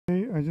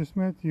I just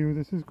met you.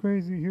 This is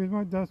crazy. Here's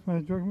my dust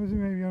mask. Direct message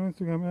maybe on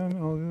Instagram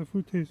and all the other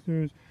food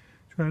tasters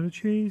try to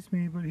chase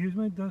me, but here's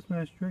my dust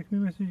mask. Direct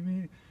message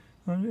me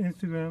on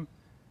Instagram.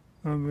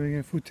 I'm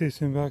bringing food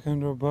tasting back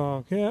under a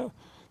box. Yeah,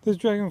 this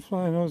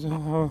dragonfly knows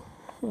how.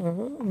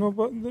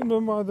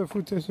 No other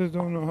food tasters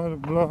don't know how to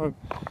blog.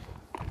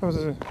 That was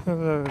a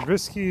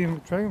risky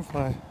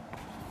dragonfly.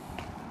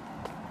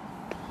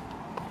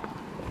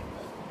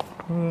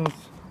 What else?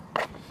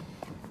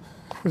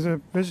 There's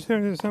a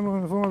vegetarian assembled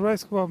in the form of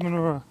rice kebab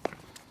menorah.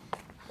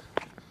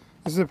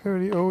 This is a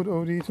parody ode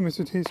to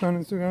Mr. Taster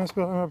on Instagram,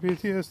 spelled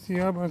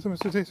R-P-T-S-T-R, but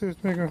Mr. Taster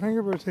is making a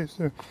hangover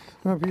taster.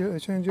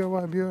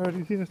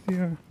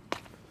 R-P-H-N-G-Y-B-R-D-T-S-T-R.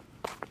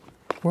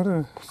 What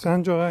a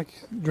Sanjak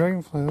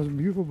dragonfly. That was a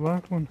beautiful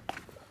black one.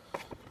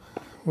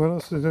 What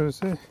else is there to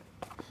say?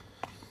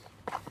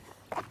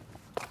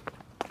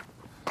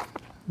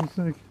 It's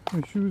like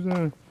my shoes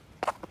are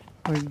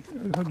like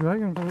a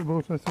dragon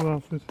boat festival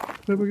outfit.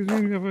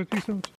 Peace out.